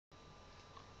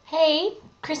Hey,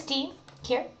 Christy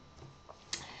here.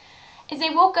 As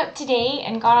I woke up today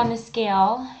and got on the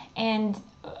scale and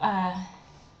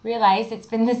realized it's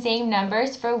been the same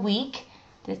numbers for a week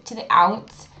to the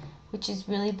ounce, which is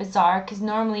really bizarre because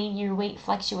normally your weight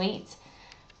fluctuates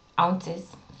ounces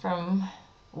from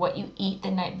what you eat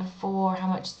the night before, how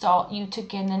much salt you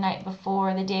took in the night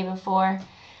before, the day before.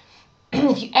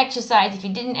 If you exercise, if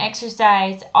you didn't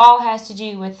exercise, all has to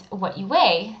do with what you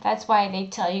weigh. That's why they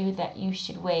tell you that you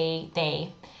should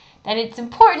that it's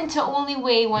important to only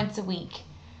weigh once a week.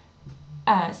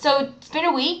 So it's been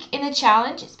a week in the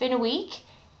challenge. It's been a week.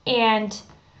 And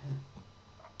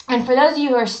for those of you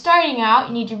who are starting out,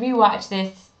 you need to rewatch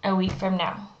this a week from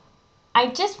now. I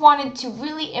just wanted to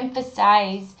really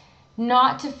emphasize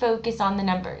not to focus on the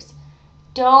numbers.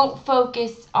 Don't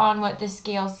focus on what the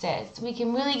scale says. We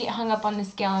can really get hung up on the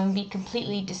scale and be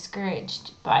completely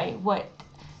discouraged by what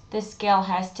the scale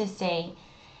has to say.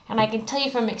 And I can tell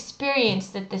you from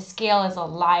experience that the scale is a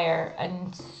liar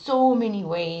in so many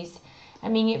ways. I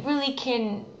mean, it really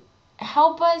can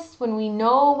help us when we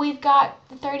know we've got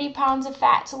 30 pounds of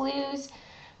fat to lose.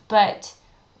 But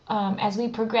as we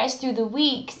progress through the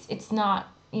weeks, it's not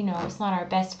our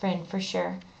best friend for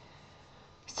sure.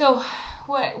 So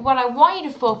what I want you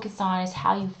to focus on is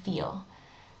how you feel.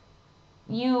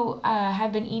 You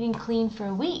have been eating clean for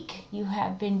a week. You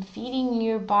have been feeding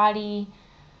your body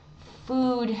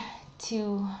food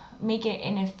to make it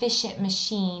an efficient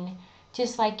machine.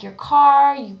 Just like your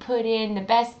car, you put in the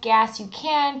best gas you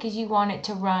can because you want it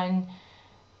to run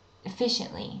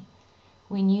efficiently.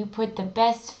 When you put the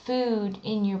best food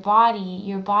in your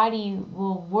body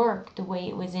will work the way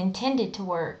it was intended to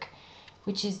work,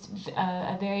 which is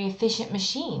a very efficient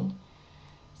machine.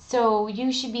 So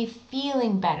you should be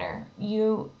feeling better.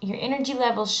 Your energy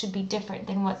levels should be different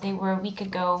than what they were a week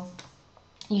ago.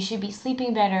 You should be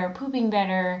sleeping better, pooping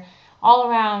better, all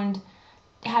around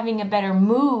having a better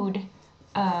mood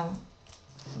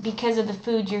because of the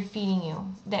food you're feeding you.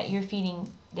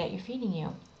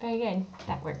 Very good.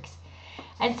 That works.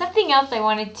 And something else I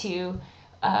wanted to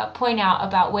point out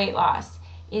about weight loss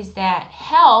is that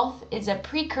health is a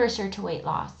precursor to weight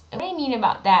loss. And what I mean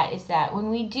about that is that when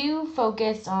we do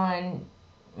focus on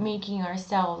making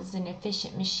ourselves an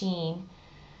efficient machine,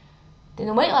 then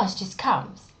the weight loss just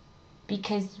comes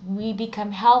because we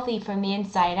become healthy from the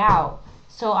inside out.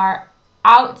 So our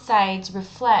outsides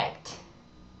reflect.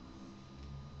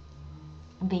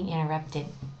 I'm being interrupted.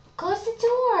 Close the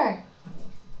door.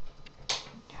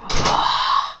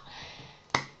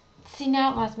 See,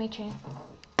 now I lost my train of thought.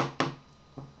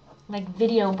 Like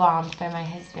video bombed by my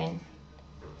husband.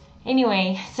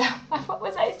 Anyway, so what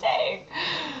was I saying?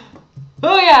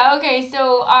 Oh yeah, okay.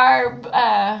 So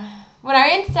when our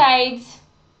insides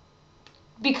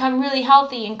become really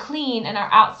healthy and clean, and our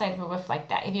outsides will reflect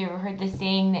that. Have you ever heard the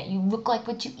saying that you look like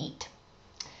what you eat?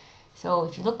 So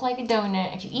if you look like a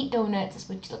donut, if you eat donuts, that's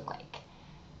what you look like.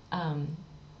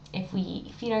 If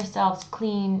we feed ourselves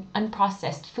clean,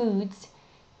 unprocessed foods,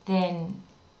 then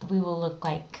we will look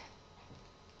like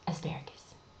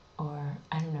asparagus, or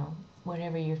I don't know,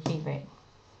 whatever your favorite,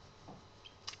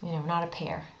 not a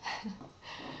pear.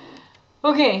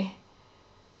 Okay,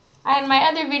 in my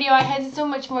other video I had so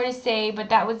much more to say, but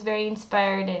that was very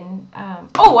inspired. And I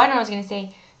don't know what I was going to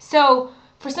say. So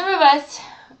for some of us,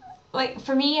 like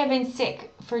for me, I've been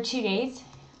sick for 2 days.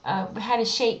 I had a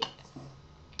shake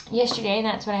yesterday, and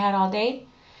that's what I had all day.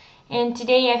 And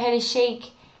today I've had a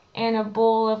shake and a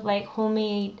bowl of my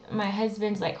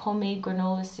husband's homemade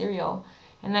granola cereal.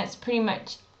 And that's pretty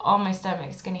much all my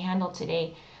stomach's going to handle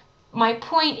today. My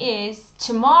point is,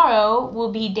 tomorrow will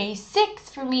be day 6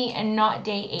 for me and not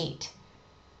day 8.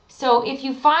 So if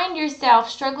you find yourself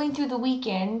struggling through the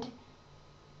weekend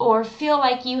or feel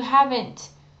like you haven't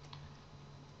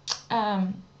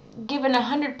given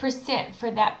 100%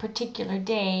 for that particular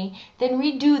day, then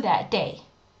redo that day.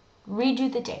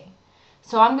 Redo the day.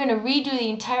 So I'm going to redo the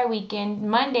entire weekend.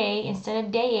 Monday, instead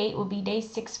of day 8, will be day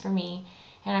 6 for me.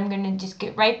 And I'm going to just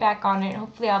get right back on it.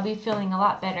 Hopefully I'll be feeling a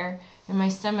lot better and my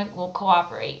stomach will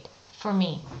cooperate for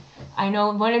me. I know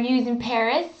one of you is in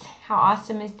Paris. How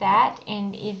awesome is that?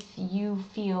 And if you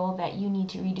feel that you need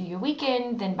to redo your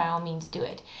weekend, then by all means do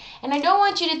it. And I don't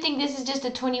want you to think this is just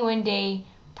a 21-day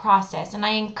process. And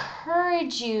I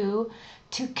encourage you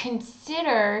to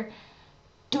consider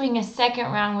doing a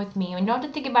second round with me. And you don't have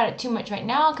to think about it too much right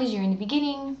now because you're in the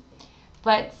beginning.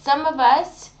 But some of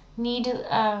us need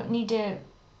to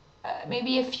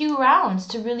maybe a few rounds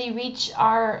to really reach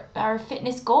our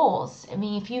fitness goals. I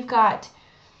mean, if you've got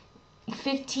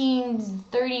 15,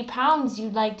 30 pounds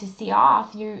you'd like to see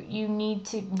off, you need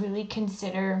to really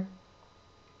consider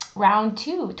round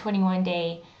 2,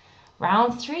 21-day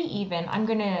round 3 even, I'm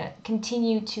going to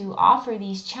continue to offer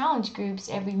these challenge groups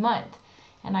every month.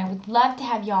 And I would love to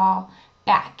have y'all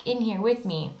back in here with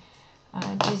me,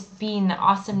 just being the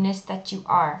awesomeness that you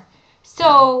are.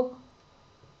 So,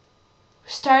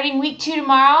 starting week 2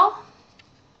 tomorrow,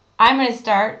 I'm going to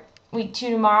start week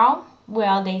 2 tomorrow,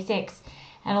 well, day 6.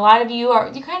 And a lot of you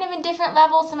you're kind of in different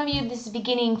levels. Some of you, this is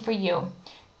beginning for you.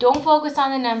 Don't focus on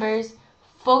the numbers.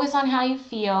 Focus on how you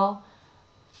feel.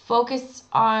 Focus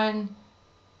on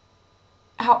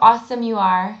how awesome you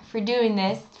are for doing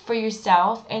this for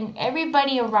yourself, and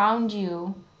everybody around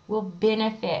you will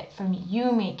benefit from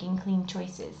you making clean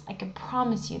choices. I can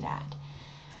promise you that.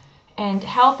 And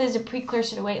health is a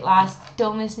precursor to weight loss.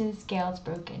 Don't listen to the scale. It's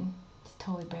broken. It's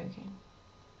totally broken.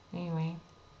 Anyway,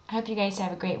 I hope you guys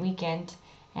have a great weekend.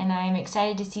 And I'm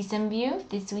excited to see some of you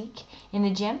this week in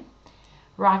the gym,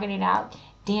 rocking it out,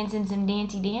 dancing some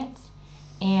dancey dance.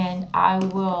 And I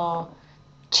will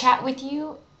chat with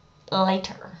you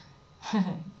later.